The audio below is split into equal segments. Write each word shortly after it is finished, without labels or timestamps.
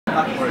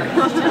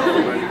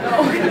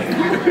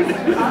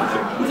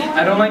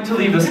I don't like to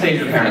leave the stage,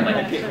 apparently.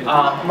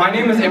 My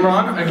name is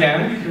Imran,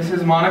 again. This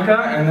is Monica,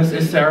 and this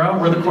is Sara.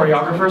 We're the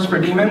choreographers for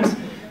Demons.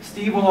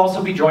 Steve will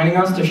also be joining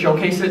us to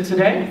showcase it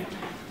today.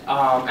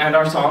 And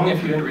our song,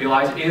 if you didn't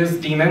realize, is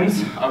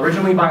Demons,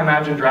 originally by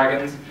Imagine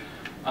Dragons.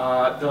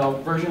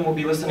 The version we'll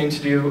be listening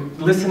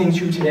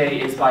to today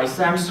is by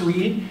Sam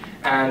Swede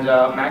and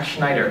Max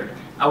Schneider.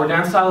 Our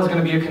dance style is going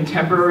to be a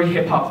contemporary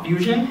hip-hop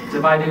fusion,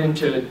 divided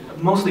into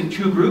mostly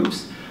two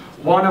groups.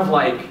 One of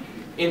like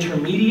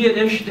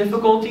intermediate-ish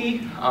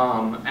difficulty,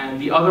 and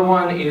the other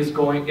one is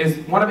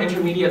one of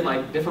intermediate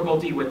like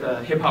difficulty with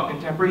a hip-hop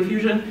contemporary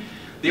fusion.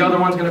 The other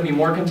one's going to be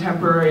more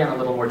contemporary and a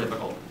little more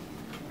difficult.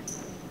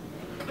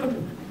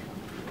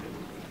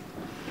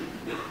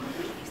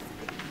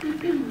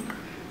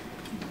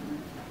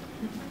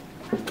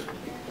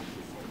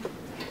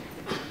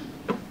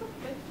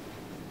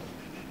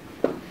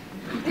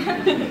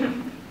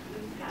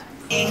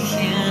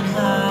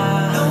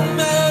 No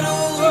matter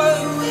what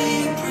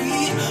we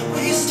breed,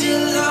 we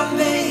still are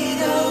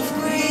made of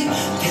greed.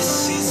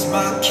 This is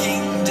my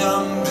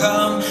kingdom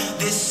come.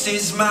 This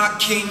is my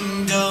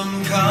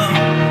kingdom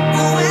come.